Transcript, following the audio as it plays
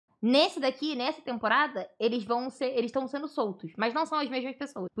Nesse daqui, nessa temporada, eles estão sendo soltos. Mas não são as mesmas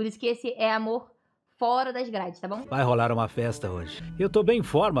pessoas. Por isso que esse é amor fora das grades, tá bom? Vai rolar uma festa hoje. Eu tô bem em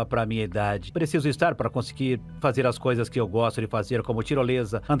forma pra minha idade. Preciso estar pra conseguir fazer as coisas que eu gosto de fazer, como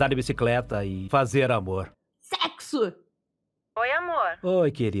tirolesa, andar de bicicleta e fazer amor. Sexo! Oi, amor. Oi,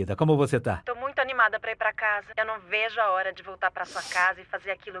 querida. Como você tá? Tô muito animada pra ir pra casa. Eu não vejo a hora de voltar pra sua casa e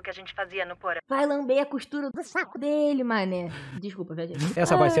fazer aquilo que a gente fazia no porão. Vai lamber a costura do saco dele, mané. Desculpa, viajei.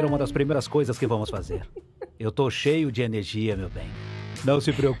 Essa vai ser uma das primeiras coisas que vamos fazer. Eu tô cheio de energia, meu bem. Não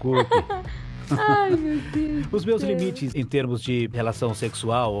se preocupe. Ai, meu Deus. Os meus limites em termos de relação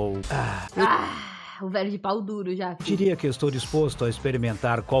sexual ou... O velho de pau duro já. Diria que eu estou disposto a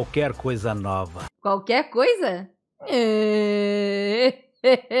experimentar qualquer coisa nova. Qualquer coisa?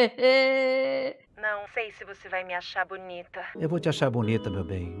 Não sei se você vai me achar bonita. Eu vou te achar bonita, meu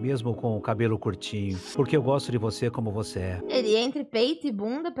bem, mesmo com o cabelo curtinho, porque eu gosto de você como você é. Ele entre peito e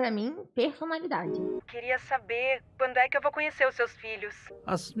bunda, pra mim, personalidade. Queria saber quando é que eu vou conhecer os seus filhos.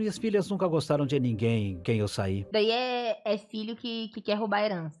 As minhas filhas nunca gostaram de ninguém quem eu saí. Daí é filho que quer roubar a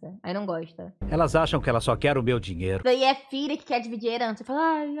herança. Aí não gosta. Elas acham que ela só quer o meu dinheiro. Daí é filha que quer dividir a herança. Fala,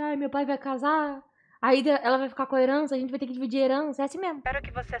 ai, meu pai vai casar. Aí ela vai ficar com a herança, a gente vai ter que dividir a herança. É assim mesmo. Espero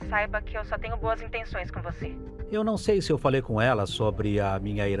que você saiba que eu só tenho boas intenções com você. Eu não sei se eu falei com ela sobre a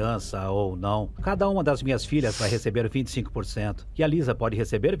minha herança ou não. Cada uma das minhas filhas vai receber 25%. E a Lisa pode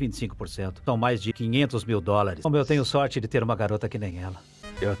receber 25%. São mais de 500 mil dólares. Como eu tenho sorte de ter uma garota que nem ela.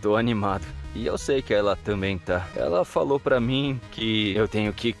 Eu tô animado. E eu sei que ela também tá. Ela falou pra mim que eu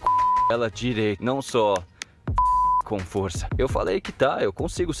tenho que ela direito, não só com força. Eu falei que tá, eu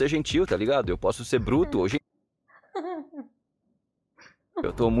consigo ser gentil, tá ligado? Eu posso ser bruto ou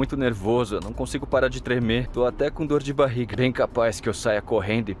Eu tô muito nervoso, eu não consigo parar de tremer. Tô até com dor de barriga. Bem capaz que eu saia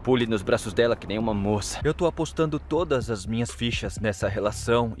correndo e pule nos braços dela que nem uma moça. Eu tô apostando todas as minhas fichas nessa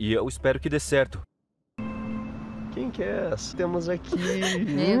relação e eu espero que dê certo. Quem que é essa? Temos aqui...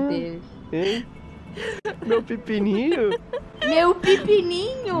 Meu Deus. Hein? Meu pepininho? Meu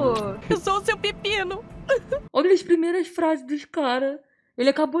pepininho! Eu sou o seu pepino. Olha as primeiras frases dos caras. Ele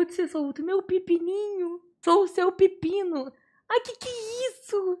acabou de ser solto. Meu pepininho. Sou o seu pepino. Ai, que é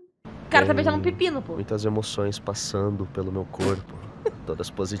isso? O cara tá beijando um pepino, pô. Muitas emoções passando pelo meu corpo. Todas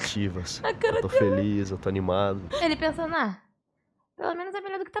positivas. A cara eu tô feliz, eu tô animado. Ele pensando, pelo menos é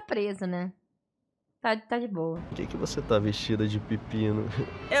melhor do que tá preso, né? Tá de boa. Por que você tá vestida de pepino?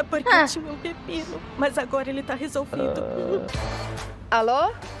 É porque tinha um pepino, mas agora ele tá resolvido. Alô?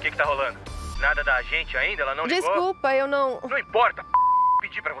 O que tá rolando? Nada da agente ainda? Ela não ligou? Desculpa, eu não... Não importa,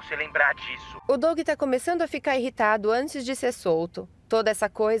 pedi pra você lembrar disso. O Doug tá começando a ficar irritado antes de ser solto. Toda essa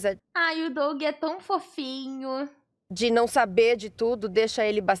coisa... Ai, o Doug é tão fofinho. De não saber de tudo deixa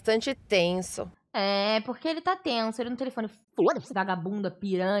ele bastante tenso. É, porque ele tá tenso. Ele no telefone, foda-se, vagabunda,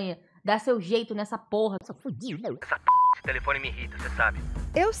 piranha. Dá seu jeito nessa porra. Esse telefone me irrita, você sabe.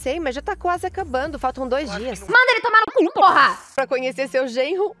 Eu sei, mas já tá quase acabando. Faltam 2 dias. Manda ele tomar no cu, porra! Pra conhecer seu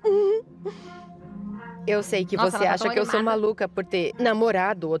genro. Eu sei que Nossa, você ela tá acha tão que eu sou animada. maluca por ter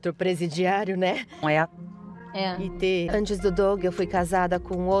namorado outro presidiário, né? É. Antes do Doug, eu fui casada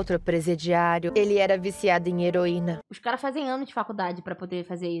com outro presidiário. Ele era viciado em heroína. Os caras fazem anos de faculdade pra poder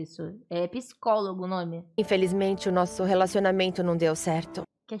fazer isso. É psicólogo o nome. Infelizmente, o nosso relacionamento não deu certo.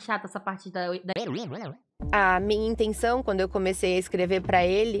 Que é chata essa parte da... A minha intenção, quando eu comecei a escrever pra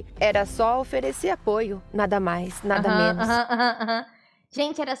ele, era só oferecer apoio. Nada mais, nada menos.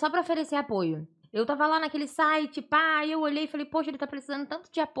 Gente, era só pra oferecer apoio. Eu tava lá naquele site, pá, eu olhei e falei, poxa, ele tá precisando tanto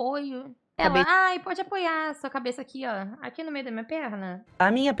de apoio. Ela, ai, pode apoiar sua cabeça aqui, ó, aqui no meio da minha perna.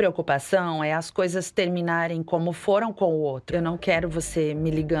 A minha preocupação é as coisas terminarem como foram com o outro. Eu não quero você me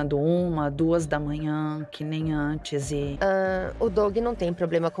ligando 1, 2 da manhã, que nem antes e... O Doug não tem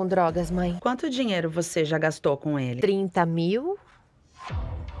problema com drogas, mãe. Quanto dinheiro você já gastou com ele? 30 mil?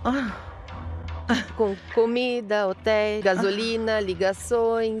 Com comida, hotel, gasolina,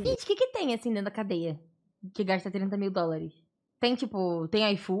 ligações. Gente, o que tem assim dentro da cadeia que gasta 30 mil dólares? Tem, tipo,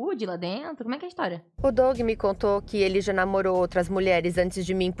 tem iFood lá dentro? Como é que é a história? O Doug me contou que ele já namorou outras mulheres antes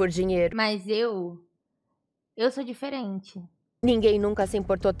de mim por dinheiro. Mas eu sou diferente. Ninguém nunca se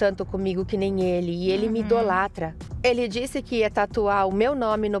importou tanto comigo que nem ele, e ele me idolatra. Ele disse que ia tatuar o meu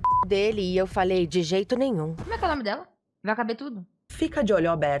nome no dele, e eu falei, de jeito nenhum. Como é que é o nome dela? Vai caber tudo? Fica de olho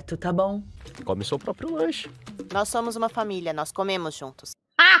aberto, tá bom? Come seu próprio lanche. Nós somos uma família, nós comemos juntos.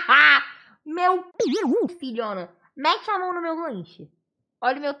 Meu filhona, mete a mão no meu lanche.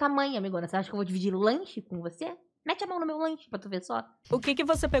 Olha o meu tamanho, amigona. Você acha que eu vou dividir lanche com você? Mete a mão no meu lanche pra tu ver só. O que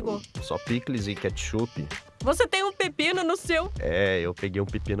você pegou? Só picles e ketchup. Você tem um pepino no seu. É, eu peguei um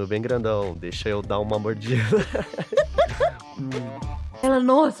pepino bem grandão. Deixa eu dar uma mordida. Ela,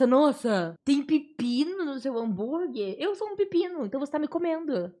 nossa, tem pepino no seu hambúrguer? Eu sou um pepino, então você tá me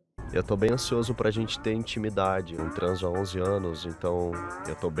comendo. Eu tô bem ansioso pra gente ter intimidade. Eu transo há 11 anos, então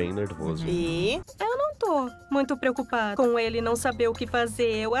eu tô bem nervoso. E? Eu não tô muito preocupada com ele não saber o que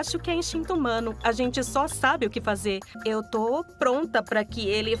fazer. Eu acho que é instinto humano. A gente só sabe o que fazer. Eu tô pronta pra que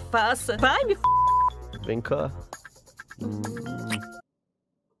ele faça. Vai, me Vem cá.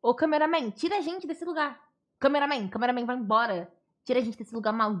 Ô, cameraman, tira a gente desse lugar. Cameraman, vai embora. Tira a gente desse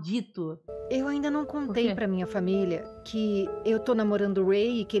lugar maldito. Eu ainda não contei pra minha família que eu tô namorando o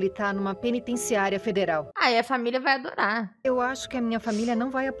Ray e que ele tá numa penitenciária federal. Aí a família vai adorar. Eu acho que a minha família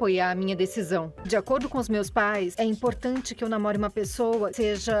não vai apoiar a minha decisão. De acordo com os meus pais, é importante que eu namore uma pessoa que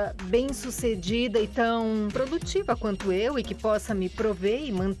seja bem-sucedida e tão produtiva quanto eu e que possa me prover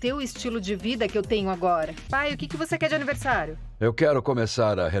e manter o estilo de vida que eu tenho agora. Pai, o que você quer de aniversário? Eu quero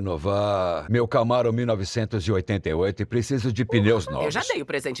começar a renovar meu Camaro 1988 e preciso de pneus novos. Eu já dei o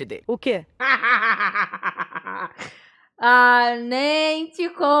presente dele. O quê? Ah, nem te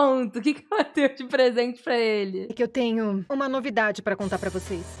conto. O que ela deu de presente pra ele? É que eu tenho uma novidade pra contar pra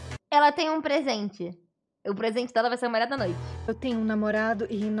vocês. Ela tem um presente. O presente dela vai ser a mulher da noite. Eu tenho um namorado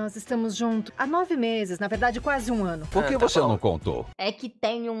e nós estamos juntos há 9 meses, na verdade quase 1 ano. Por que você não contou? É que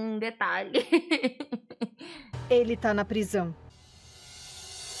tem um detalhe. Ele tá na prisão.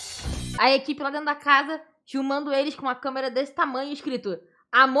 A equipe lá dentro da casa, filmando eles com uma câmera desse tamanho, escrito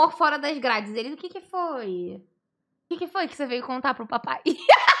Amor fora das grades. Ele, o que foi? O que foi que você veio contar pro papai?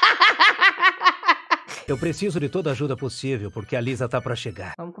 Eu preciso de toda a ajuda possível, porque a Lisa tá pra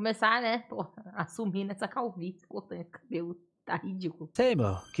chegar. Vamos começar, né? Porra, assumindo essa calvície, cortando o cabelo. Tá ridículo.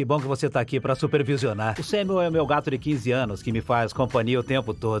 Samuel, que bom que você tá aqui pra supervisionar. O Samuel é meu gato de 15 anos, que me faz companhia o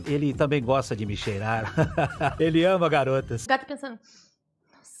tempo todo. Ele também gosta de me cheirar. Ele ama garotas. O gato pensando,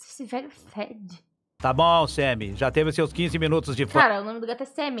 nossa, esse velho fede. Tá bom, Sammy. Já teve seus 15 minutos de fama. Cara, o nome do gato é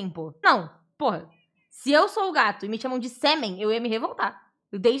Sêmen, pô. Não, porra. Se eu sou o gato e me chamam de Sêmen, eu ia me revoltar.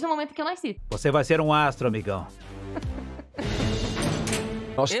 Desde o momento que eu nasci. Você vai ser um astro, amigão.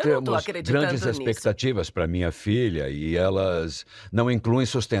 Nós temos grandes expectativas para minha filha e elas não incluem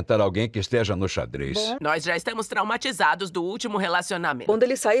sustentar alguém que esteja no xadrez. Nós já estamos traumatizados do último relacionamento. Quando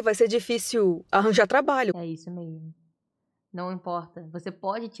ele sair, vai ser difícil arranjar trabalho. É isso mesmo. Não importa. Você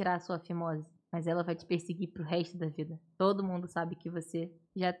pode tirar a sua fimose, mas ela vai te perseguir pro resto da vida. Todo mundo sabe que você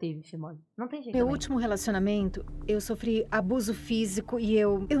já teve fimose. Não tem jeito. Meu último relacionamento, eu sofri abuso físico e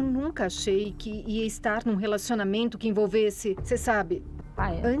eu nunca achei que ia estar num relacionamento que envolvesse, você sabe...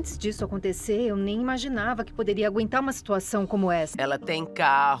 Antes disso acontecer, eu nem imaginava que poderia aguentar uma situação como essa. Ela tem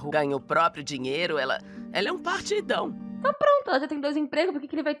carro, ganha o próprio dinheiro, ela é um partidão. Então pronto, ela já tem 2 empregos, por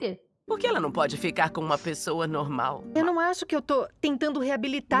que ele vai ter? Por que ela não pode ficar com uma pessoa normal? Eu não acho que eu tô tentando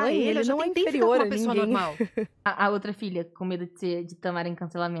reabilitar Mãe, ele. Eu já não tentei é ficar com inferior uma a pessoa ninguém. normal. A outra filha, com medo de tomarem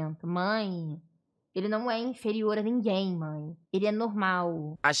cancelamento. Mãe, ele não é inferior a ninguém, mãe. Ele é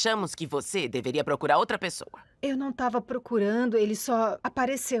normal. Achamos que você deveria procurar outra pessoa. Eu não tava procurando, ele só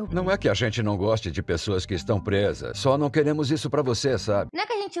apareceu. Não é que a gente não goste de pessoas que estão presas. Só não queremos isso pra você, sabe? Não é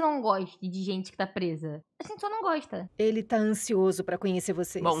que a gente não goste de gente que tá presa. A gente só não gosta. Ele tá ansioso pra conhecer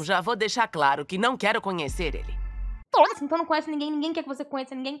vocês. Bom, já vou deixar claro que não quero conhecer ele. Então não conhece ninguém, ninguém quer que você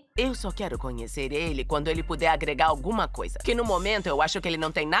conheça ninguém. Eu só quero conhecer ele quando ele puder agregar alguma coisa. Que no momento eu acho que ele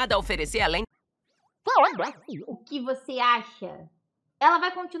não tem nada a oferecer além... O que você acha? Ela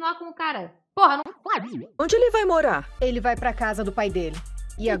vai continuar com o cara. Porra, não pode. Onde ele vai morar? Ele vai pra casa do pai dele.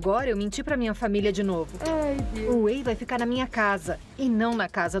 E agora eu menti pra minha família de novo. Ai, Deus. O Way vai ficar na minha casa e não na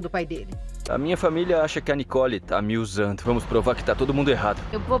casa do pai dele. A minha família acha que a Nicole tá me usando. Vamos provar que tá todo mundo errado.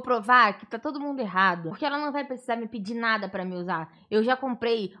 Eu vou provar que tá todo mundo errado. Porque ela não vai precisar me pedir nada pra me usar. Eu já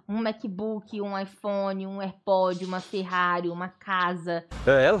comprei um MacBook, um iPhone, um AirPod, uma Ferrari, uma casa.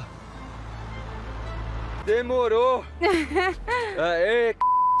 É ela? Demorou! Aê!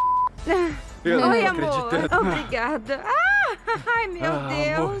 Eu não Oi, tô amor. acreditando. Obrigada. Ai, meu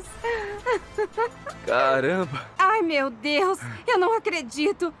Deus. Caramba! Ai, meu Deus. Eu não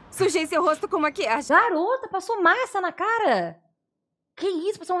acredito. Sujei seu rosto com maquiagem. Garota, passou massa na cara. Que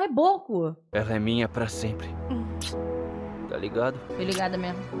isso, passou um reboco. Ela é minha pra sempre. Tá ligado? Tô ligada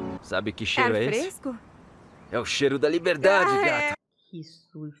mesmo. Sabe que cheiro Ar é esse? fresco? É o cheiro da liberdade, gata. Que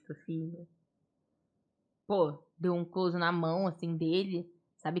susto, filha. Pô, deu um close na mão, assim, dele.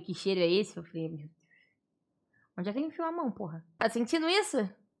 Sabe que cheiro é esse? Eu falei, meu Deus. Onde é que ele enfiou a mão, porra? Tá sentindo isso?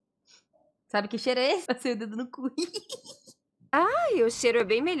 Sabe que cheiro é esse? Passei o dedo no cu. Ai, o cheiro é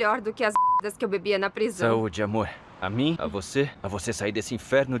bem melhor do que as das que eu bebia na prisão. Saúde, amor. A mim, a você sair desse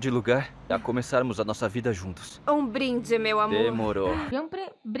inferno de lugar e a começarmos a nossa vida juntos. Um brinde, meu amor. Demorou. Iam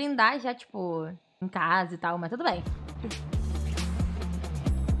brindar já, tipo, em casa e tal, mas tudo bem.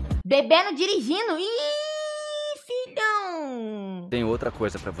 Bebendo, dirigindo. Ih, filhão. Tem outra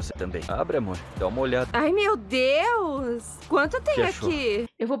coisa pra você também. Abre, amor. Dá uma olhada. Ai, meu Deus. Quanto tem aqui?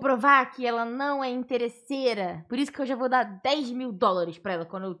 Eu vou provar que ela não é interesseira. Por isso que eu já vou dar 10 mil dólares pra ela.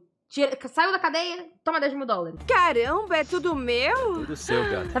 Quando eu saio da cadeia, toma 10 mil dólares. Caramba, é tudo meu? Tudo seu,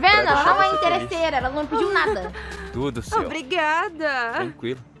 gato. Tá vendo? Pra Ela não é deixar você interesseira. Ela não pediu nada. Tudo seu. Obrigada.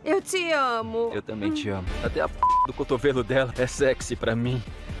 Tranquilo. Eu te amo. Eu também te amo. Até a do cotovelo dela é sexy pra mim.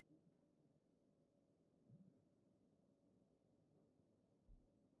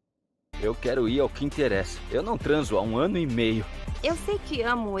 Eu quero ir ao que interessa. Eu não transo há 1 ano e meio. Eu sei que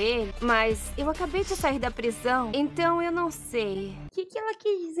amo ele, mas eu acabei de sair da prisão, então eu não sei. O que ela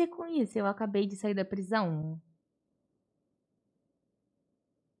quis dizer com isso? Eu acabei de sair da prisão.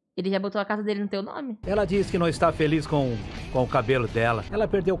 Ele já botou a casa dele no teu nome? Ela diz que não está feliz com o cabelo dela. Ela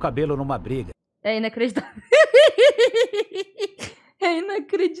perdeu o cabelo numa briga. É inacreditável. É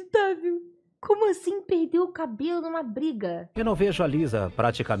inacreditável. Como assim perdeu o cabelo numa briga? Eu não vejo a Lisa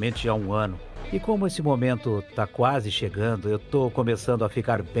praticamente há 1 ano. E como esse momento tá quase chegando, eu tô começando a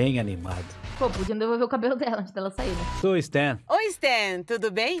ficar bem animado. Pô, podiam devolver o cabelo dela antes dela sair, né? Sou Stan. Oi, Stan, tudo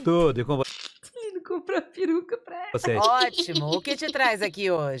bem? Tudo, e com você? Ele comprou a peruca pra ela. Você. Ótimo, o que te traz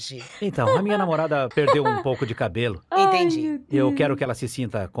aqui hoje? Então, a minha namorada perdeu um pouco de cabelo. Entendi. Eu quero que ela se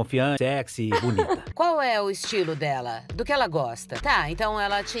sinta confiante, sexy e bonita. Qual é o estilo dela? Do que ela gosta? Tá, então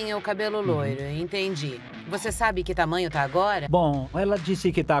ela tinha o cabelo loiro, entendi. Você sabe que tamanho tá agora? Bom, ela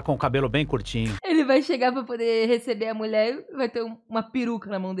disse que tá com o cabelo bem curtinho. Ele vai chegar pra poder receber a mulher e vai ter uma peruca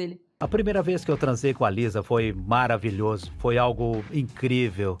na mão dele. A primeira vez que eu transei com a Lisa foi maravilhoso. Foi algo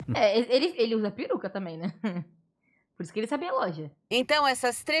incrível. É, ele usa peruca também, né? Por isso que ele sabe a loja. Então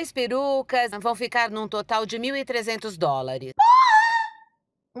essas 3 perucas vão ficar num total de $1.300.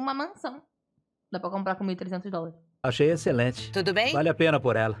 Uma mansão. Dá pra comprar com $1.300. Achei excelente. Tudo bem? Vale a pena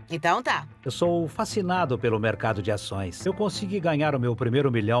por ela. Então tá. Eu sou fascinado pelo mercado de ações. Eu consegui ganhar o meu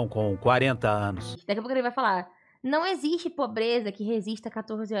primeiro milhão com 40 anos. Daqui a pouco ele vai falar... Não existe pobreza que resista a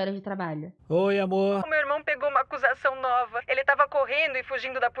 14 horas de trabalho. Oi, amor. O meu irmão pegou uma acusação nova. Ele tava correndo e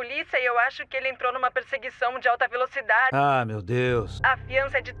fugindo da polícia e eu acho que ele entrou numa perseguição de alta velocidade. Ah, meu Deus. A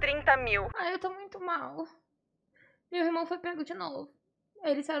fiança é de 30 mil. Ai, eu tô muito mal. Meu irmão foi pego de novo.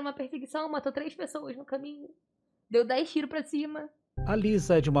 Ele saiu numa perseguição, matou 3 pessoas no caminho. Deu 10 tiros pra cima. A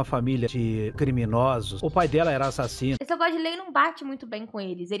Lisa é de uma família de criminosos. O pai dela era assassino. Esse negócio de lei não bate muito bem com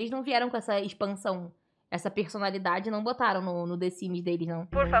eles. Eles não vieram com essa expansão. Essa personalidade não botaram no The Sims deles, não.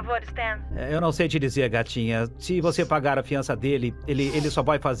 Por favor, Stan. Eu não sei te dizer, gatinha. Se você pagar a fiança dele, ele só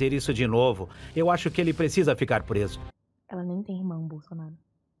vai fazer isso de novo. Eu acho que ele precisa ficar preso. Ela nem tem irmão, Bolsonaro.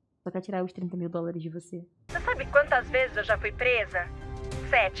 Só quer tirar os 30 mil dólares de você. Você sabe quantas vezes eu já fui presa?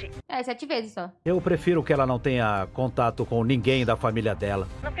 7. É, 7 vezes só. Eu prefiro que ela não tenha contato com ninguém da família dela.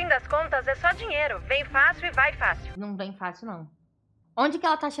 No fim das contas, é só dinheiro. Vem fácil e vai fácil. Não vem fácil, não. Onde que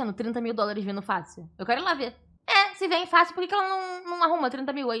ela tá achando 30 mil dólares vindo fácil? Eu quero ir lá ver. É, se vem fácil, por que ela não arruma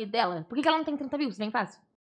 30 mil aí dela? Por que ela não tem 30 mil se vem fácil?